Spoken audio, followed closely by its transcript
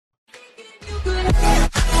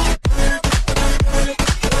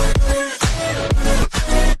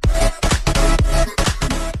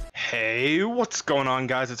What's going on,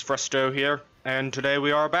 guys? It's Frusto here, and today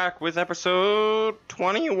we are back with episode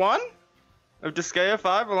 21 of Disgaea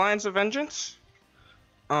 5 Alliance of Vengeance.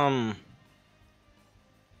 In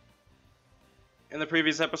the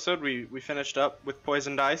previous episode, we finished up with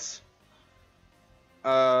Poisoned Ice.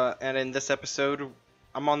 And in this episode,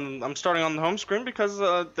 I'm starting on the home screen because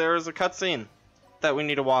there's a cutscene that we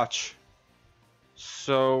need to watch.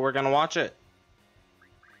 So we're gonna watch it.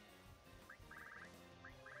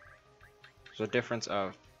 There's a difference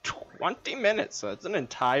of 20 minutes, so it's an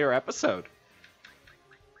entire episode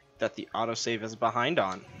that the autosave is behind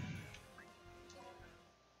on.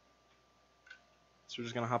 So we're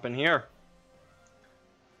just gonna hop in here.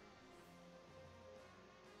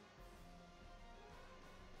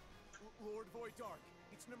 Lord Void Dark,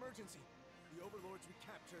 it's an emergency. The overlords we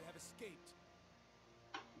captured have escaped.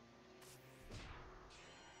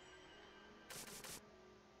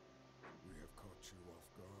 We have caught you off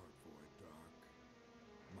guard, Void Dark.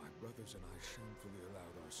 My brothers and I shamefully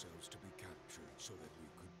allowed ourselves to be captured so that we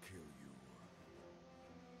could kill you.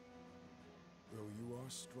 Though you are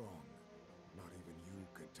strong, not even you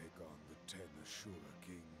can take on the 10 Ashura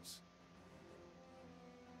kings.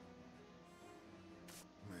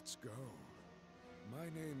 Let's go. My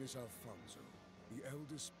name is Alfonso, the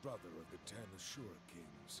eldest brother of the 10 Ashura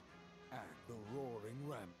kings, and the Roaring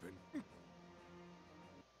Rampant.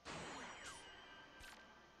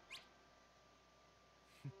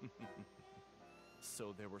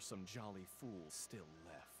 So there were some jolly fools still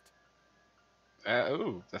left. I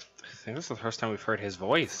think this is the first time we've heard his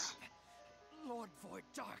voice. Lord Void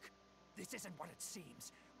Dark, this isn't what it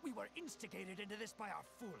seems. We were instigated into this by our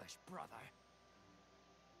foolish brother.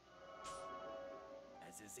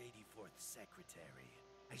 As his 84th secretary,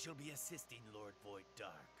 I shall be assisting Lord Void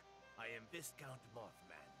Dark. I am Viscount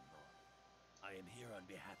Mothman. I am here on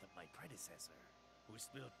behalf of my predecessor, who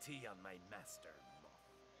spilled tea on my master, Moth.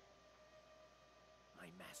 My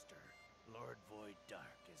master, Lord Void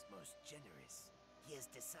Dark, is most generous. He has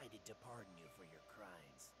decided to pardon you for your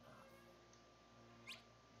crimes, Moth.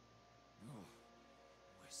 Oh,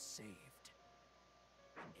 we're saved.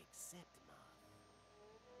 Except, Moth.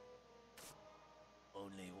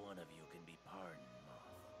 Only one of you can be pardoned,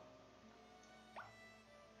 Moth.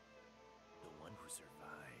 The one who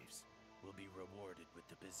survives will be rewarded with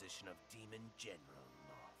the position of Demon General,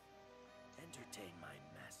 Moth. Entertain my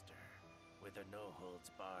master with a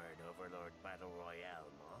no-holds-barred Overlord Battle Royale,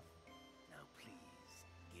 Moth. Now please,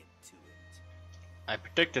 get to it. I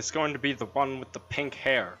predict it's going to be the one with the pink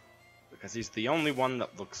hair, because he's the only one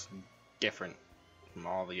that looks different from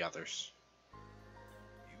all the others.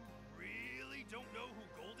 You really don't know who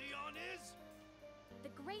Goldion is? The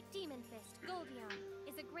Great Demon Fist, Goldion,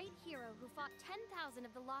 is a great hero who fought 10,000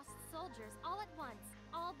 of the lost soldiers all at once,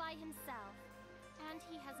 all by himself. And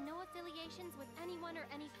he has no affiliations with anyone or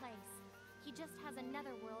any place. He just has a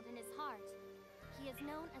netherworld in his heart. He is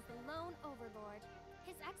known as the Lone Overlord.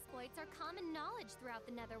 His exploits are common knowledge throughout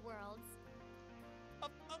the netherworlds.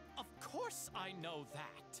 Of course I know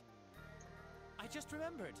that. I just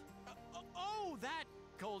remembered. Oh, that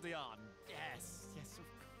Goldion. Yes,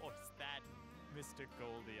 of course, that Mr.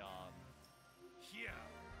 Goldion. Yeah,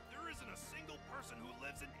 there isn't a single person who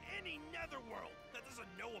lives in any netherworld that doesn't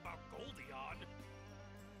know about Goldion.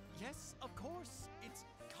 Yes, of course. It's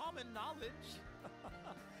common knowledge.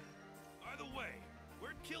 By the way,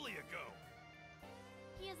 where'd Killia go?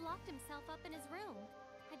 He has locked himself up in his room.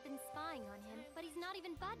 I've been spying on him, but he's not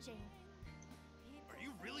even budging. Are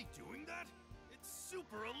you really doing that? It's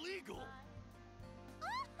super illegal.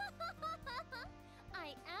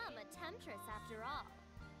 I am a temptress after all.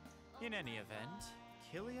 In any event,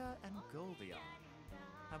 Killia and Goldion.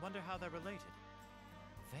 I wonder how they're related.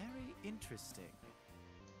 Very interesting.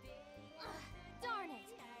 Ugh, darn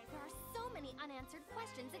it! There are so many unanswered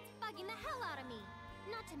questions, it's bugging the hell out of me.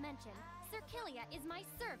 Not to mention, Sir Killia is my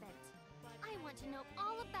servant. I want to know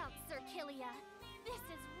all about Sir Killia. This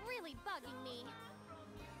is really bugging me.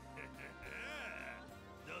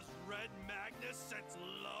 Does Red Magnus sense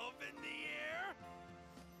love in the air?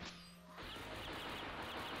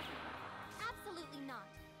 Absolutely not.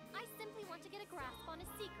 I simply want to get a grasp on his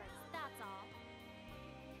secrets, that's all.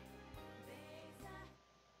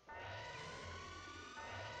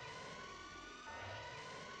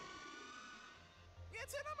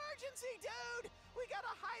 It's an emergency, dude! We got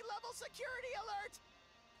a high-level security alert!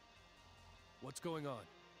 What's going on?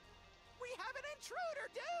 We have an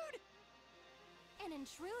intruder, dude! An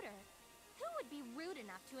intruder? Who would be rude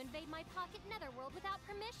enough to invade my pocket netherworld without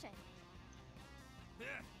permission?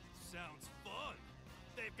 Heh, sounds fun.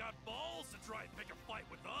 They've got balls to try and pick a fight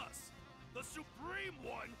with us. The Supreme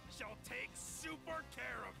One shall take super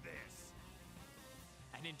care of this.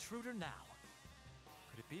 An intruder now.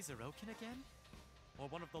 Could it be Zerokin again? Or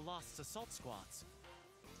one of the Lost's assault squads?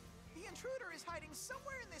 The intruder is hiding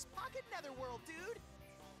somewhere in this pocket netherworld, dude!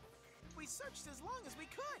 We searched as long as we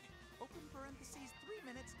could! Open parentheses, 3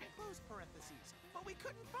 minutes, close parentheses. But we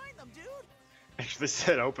couldn't find them, dude! Actually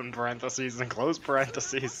said open parentheses and close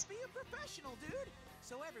parentheses. Be a professional, dude!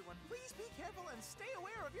 So everyone, please be careful and stay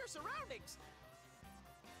aware of your surroundings!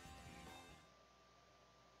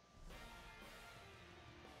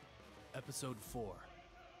 Episode 4.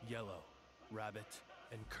 Yellow, Rabbit,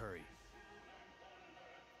 and Curry.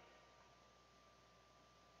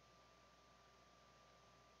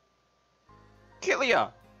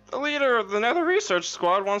 Kilia, the leader of the Nether Research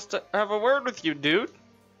Squad wants to have a word with you, dude.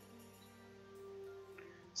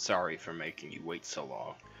 Sorry for making you wait so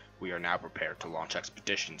long. We are now prepared to launch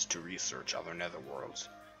expeditions to research other netherworlds.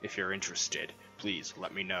 If you're interested, please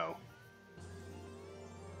let me know.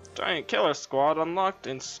 Giant Killer Squad unlocked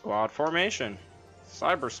in squad formation.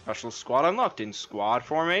 Cyber Special Squad unlocked in squad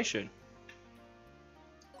formation.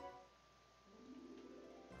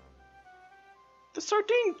 The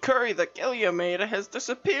sardine curry that Kilia made has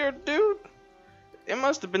disappeared, dude. It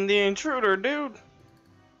must have been the intruder, dude.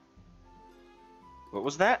 What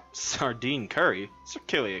was that? Sardine curry? Sir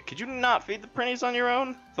Kilia, could you not feed the printies on your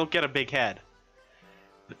own? They'll get a big head.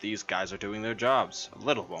 But these guys are doing their jobs. A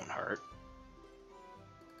little won't hurt.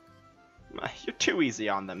 You're too easy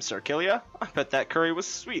on them, Sir Kilia. I bet that curry was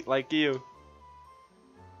sweet like you.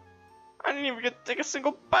 I didn't even get to take a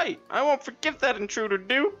single bite. I won't forgive that intruder,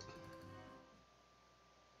 dude.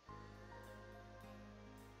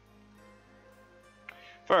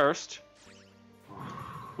 First,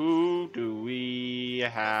 who do we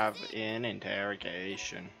have in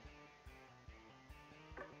interrogation?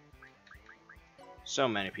 So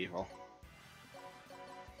many people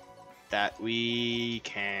that we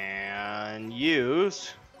can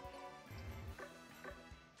use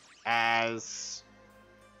as,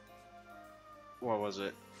 what was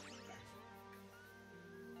it?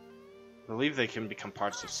 I believe they can become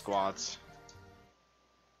parts of squads.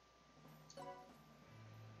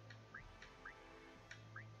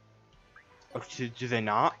 Oh, do they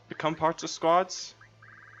not become parts of squads?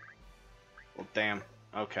 Well, damn.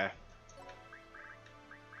 Okay.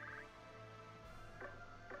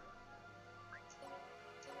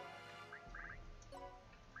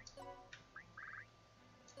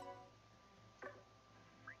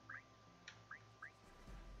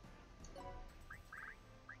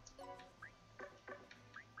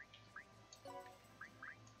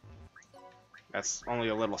 That's only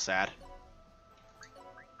a little sad.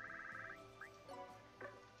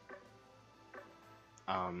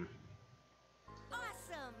 Awesome.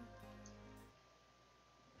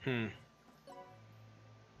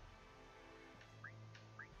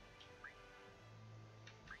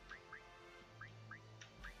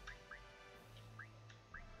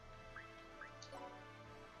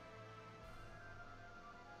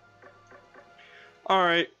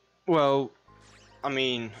 Alright, well, I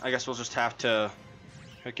mean, I guess we'll just have to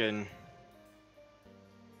freaking...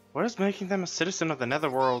 What is making them a citizen of the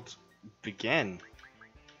Netherworld begin?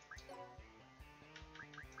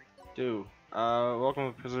 Dude,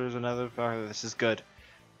 welcome to prisoners another part. This is good.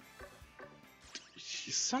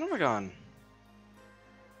 You son of a gun.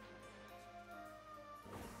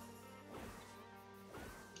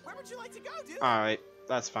 Where would you like to go, dude? Alright,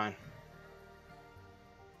 that's fine.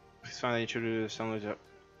 Please find the intruder to...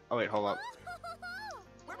 Oh wait, hold up.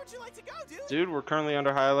 Where would you like to go, dude? Dude, we're currently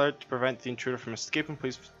under high alert to prevent the intruder from escaping.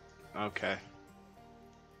 Please... Okay.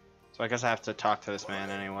 So I guess I have to talk to this man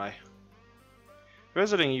anyway.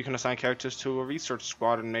 Visiting, you can assign characters to a research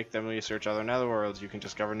squad and make them research other netherworlds. You can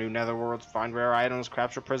discover new netherworlds, find rare items,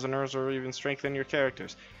 capture prisoners, or even strengthen your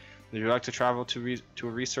characters. Would you like to travel to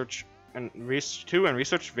research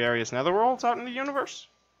various netherworlds out in the universe?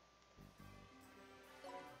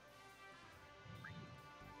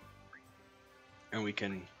 And we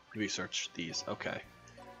can research these. Okay.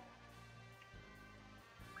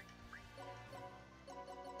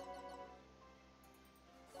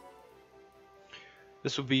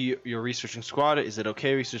 This will be your researching squad. Is it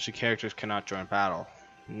okay researching characters cannot join battle?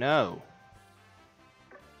 No.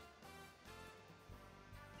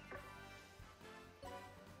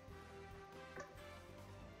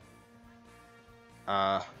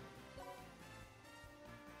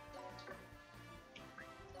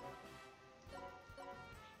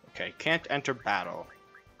 Okay, can't enter battle.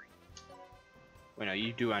 Wait, no,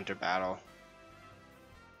 you do enter battle.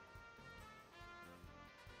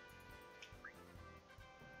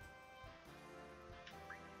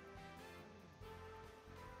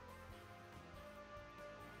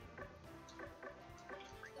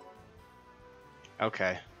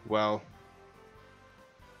 Okay, well,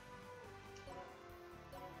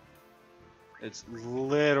 it's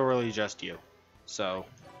literally just you, so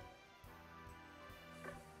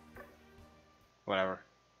whatever.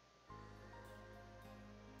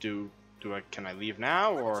 Can I leave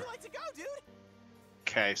now, Where would or? you like to go, dude?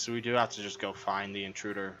 Okay, so we do have to just go find the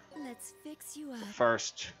intruder Let's fix you up.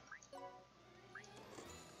 first.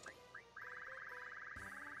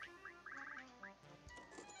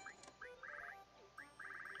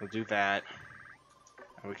 We'll do that,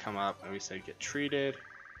 and we come up and we say get treated.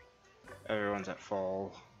 Everyone's at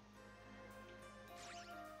full.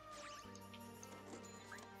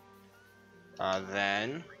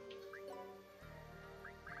 Then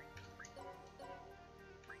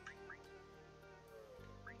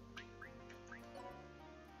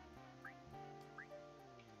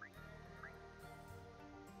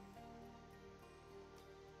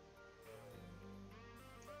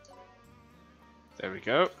there we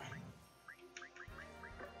go.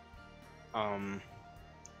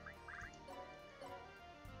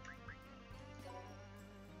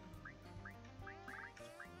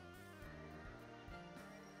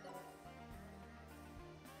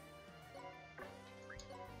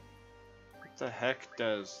 What the heck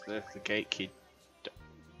does the gate key?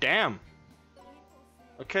 Damn.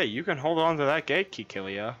 Okay, you can hold on to that gate key,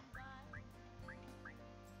 Killia.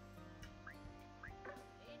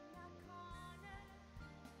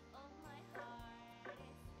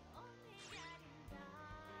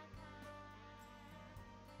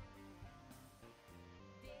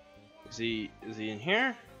 Is he in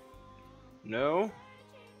here? No.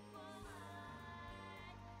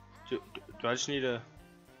 Do I just need to?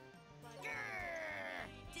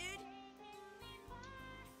 Dude.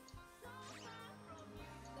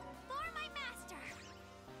 For my master.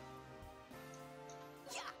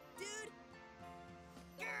 Yeah, dude.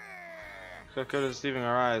 So good as leaving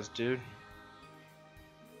our eyes, dude.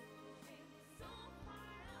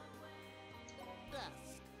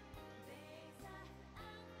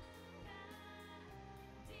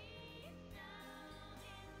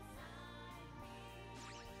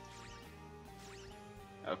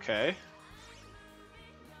 Okay.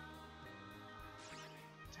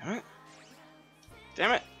 Damn it.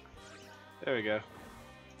 Damn it. There we go.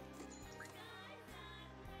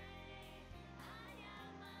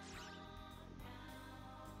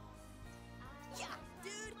 Yeah,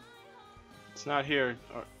 dude. It's not here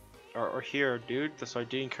or here, dude. The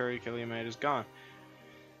sardine curry Killia made is gone.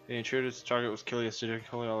 The intruder's target was Killia's sardine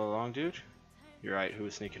curry all along, dude. You're right, who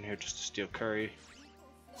was sneaking here just to steal curry?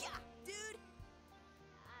 Yeah, dude.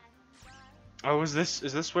 Oh, is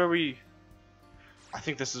this where we... I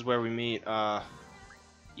think this is where we meet,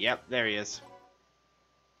 Yep, there he is.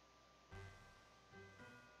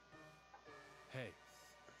 Hey,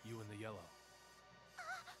 you in the yellow.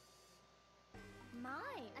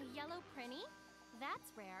 My, a yellow prinny?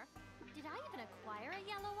 That's rare. Did I even acquire a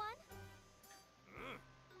yellow one?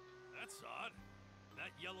 That's odd.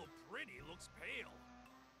 That yellow pretty looks pale.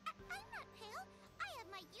 I'm not pale. I have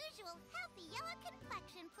my usual healthy yellow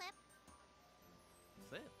complexion, Flip.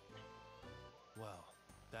 Flip? Well,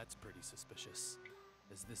 that's pretty suspicious.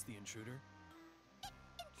 Is this the intruder?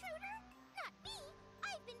 Intruder? Not me.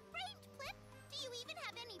 I've been framed, Flip. Do you even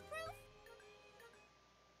have any proof?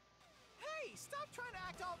 Hey, stop trying to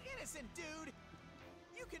act all innocent, dude.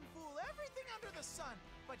 You can fool everything under the sun,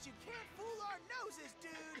 but you can't fool our noses,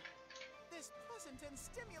 dude. This pleasant and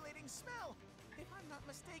stimulating smell. If I'm not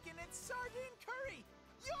mistaken, it's sardine curry.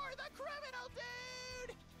 You're the criminal,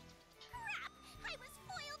 dude! Crap! I was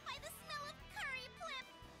foiled by the smell of curry, Flip.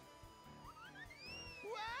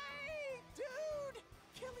 Wait, dude!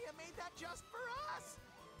 Killia made that just for us.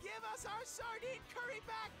 Give us our sardine curry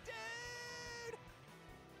back, dude!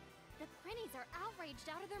 The Prinnies are outraged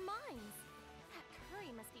out of their minds. That curry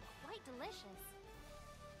must be quite delicious.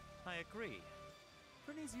 I agree.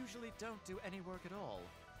 Prinnies usually don't do any work at all.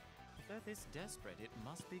 If they're this desperate, it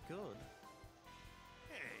must be good.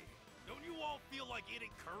 Hey, don't you all feel like eating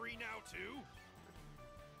curry now, too?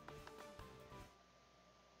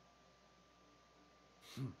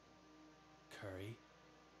 Curry?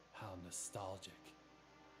 How nostalgic.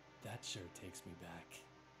 That sure takes me back.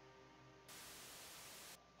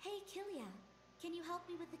 Hey, Killia. Can you help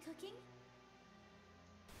me with the cooking?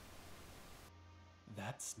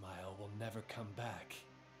 That smile will never come back.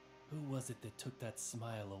 Who was it that took that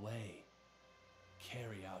smile away?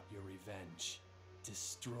 Carry out your revenge.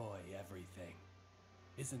 Destroy everything.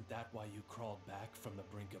 Isn't that why you crawled back from the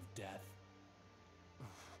brink of death?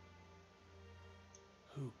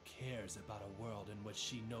 Who cares about a world in which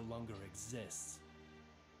she no longer exists?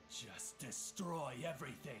 Just destroy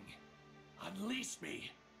everything. Unleash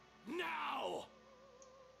me! Now!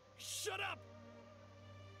 Shut up!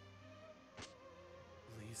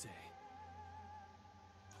 Lise,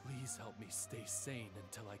 please help me stay sane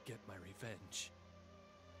until I get my revenge.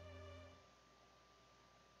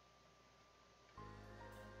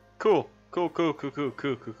 Cool. Cool.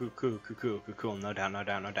 No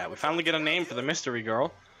doubt. We finally get a name for the mystery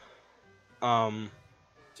girl.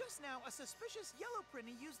 Just now, a suspicious yellow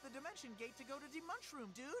prinny used the dimension gate to go to the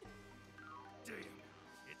Munchroom, dude. Damn,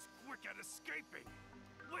 it's quick at escaping.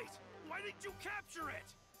 Wait, why didn't you capture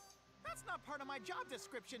it? That's not part of my job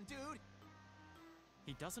description, dude.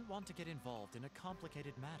 He doesn't want to get involved in a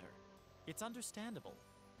complicated matter. It's understandable.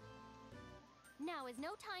 Now is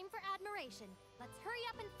no time for admiration. Let's hurry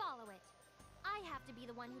up and follow it. I have to be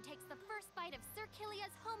the one who takes the first bite of Sir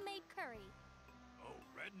Kilia's homemade curry. Oh,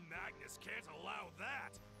 Red Magnus can't allow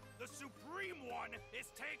that. The Supreme One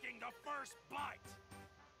is taking the first bite.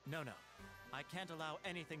 No. I can't allow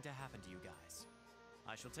anything to happen to you guys.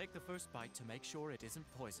 I shall take the first bite to make sure it isn't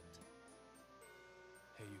poisoned.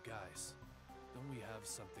 Hey, you guys. Don't we have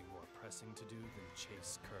something more pressing to do than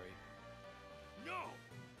chase Curry? No!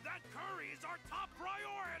 That curry is our top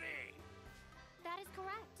priority! That is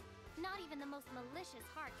correct. Not even the most malicious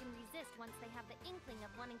heart can resist once they have the inkling of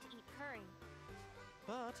wanting to eat curry.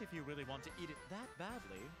 But if you really want to eat it that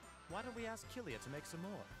badly, why don't we ask Kilia to make some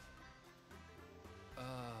more?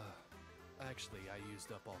 Actually, I used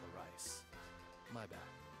up all the rice. My bad.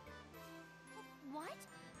 What?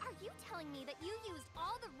 Are you telling me that you used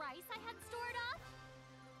all the rice I had stored up?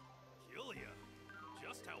 Kilia,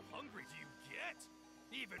 just how hungry do you get?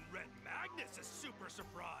 Even Red Magnus is super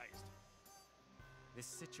surprised. This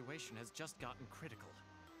situation has just gotten critical.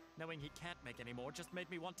 Knowing he can't make any more just made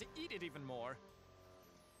me want to eat it even more.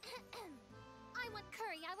 I want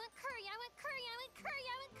curry, I want curry, I want curry, I want curry,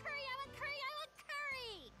 I want curry, I want curry, I want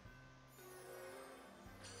curry!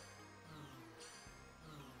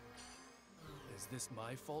 Is this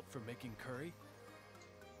my fault for making curry?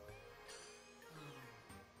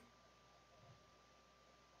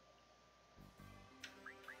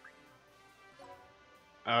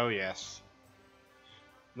 Oh yes.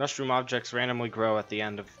 Mushroom objects randomly grow at the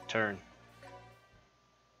end of turn.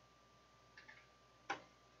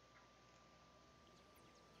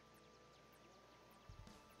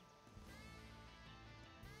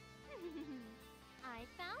 I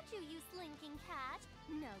found you, you slinking cat.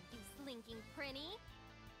 No, you slinking prinny.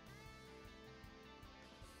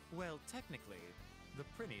 Well, technically, the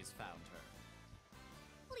Prinnies found her.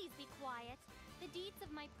 Please be quiet. The deeds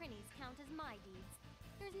of my prinnies count as my deeds.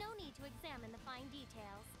 There's no need to examine the fine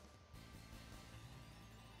details.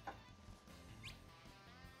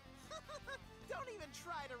 Don't even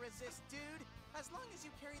try to resist, dude. As long as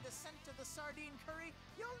you carry the scent of the sardine curry,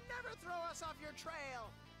 you'll never throw us off your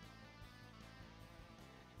trail.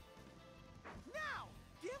 Now,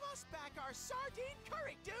 give us back our sardine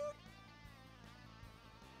curry, dude!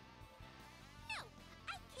 No,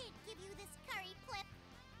 I can't give you this curry, Flip.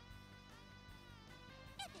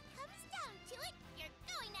 If it comes down to it, you're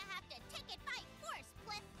going to have to take it by force,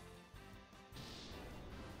 Flip.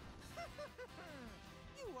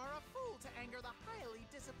 You are a fool to anger the highly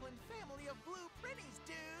disciplined family of blue prinnies,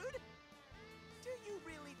 dude! Do you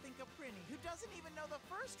really think a prinny who doesn't even know the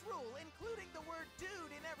first rule, including the word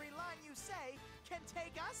dude in every line you say, can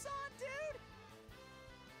take us on, dude?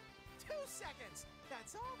 2 seconds!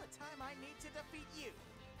 That's all the time I need to defeat you!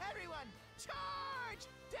 Everyone, charge!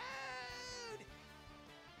 Dude!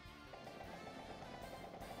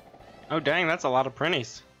 Oh dang, that's a lot of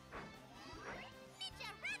prinnies.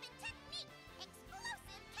 Ninja rabbit technique!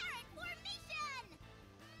 Explosive carrot formation!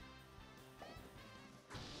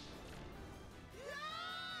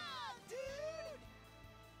 Yeah, dude!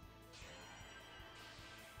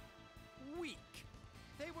 Weak.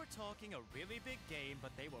 They were talking a really big game,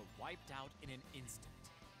 but they were wiped out in an instant.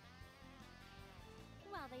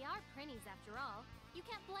 Well, they are prinnies after all. You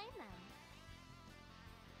can't blame them.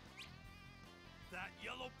 That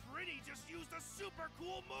yellow Prinny just used a super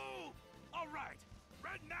cool move! Alright,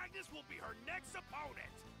 Red Magnus will be her next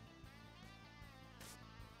opponent!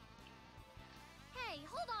 Hey,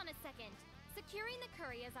 hold on a second. Securing the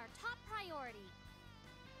curry is our top priority.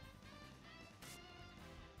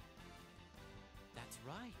 That's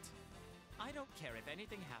right. I don't care if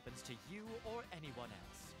anything happens to you or anyone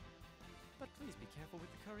else. But please be careful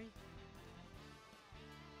with the curry.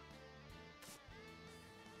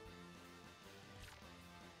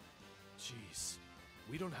 Jeez,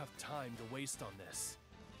 we don't have time to waste on this.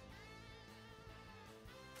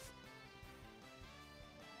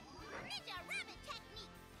 Ninja rabbit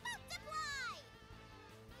technique! Multiply!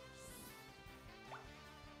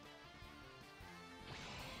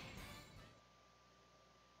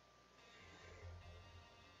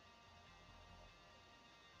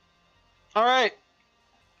 Alright.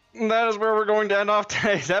 That is where we're going to end off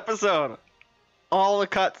today's episode. All the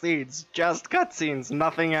cutscenes. Just cutscenes,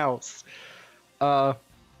 nothing else.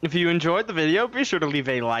 If you enjoyed the video, be sure to leave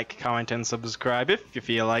a like, comment, and subscribe if you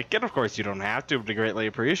feel like it. Of course, you don't have to, but I greatly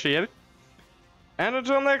appreciate it. And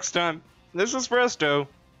until next time, this is Presto,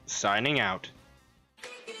 signing out.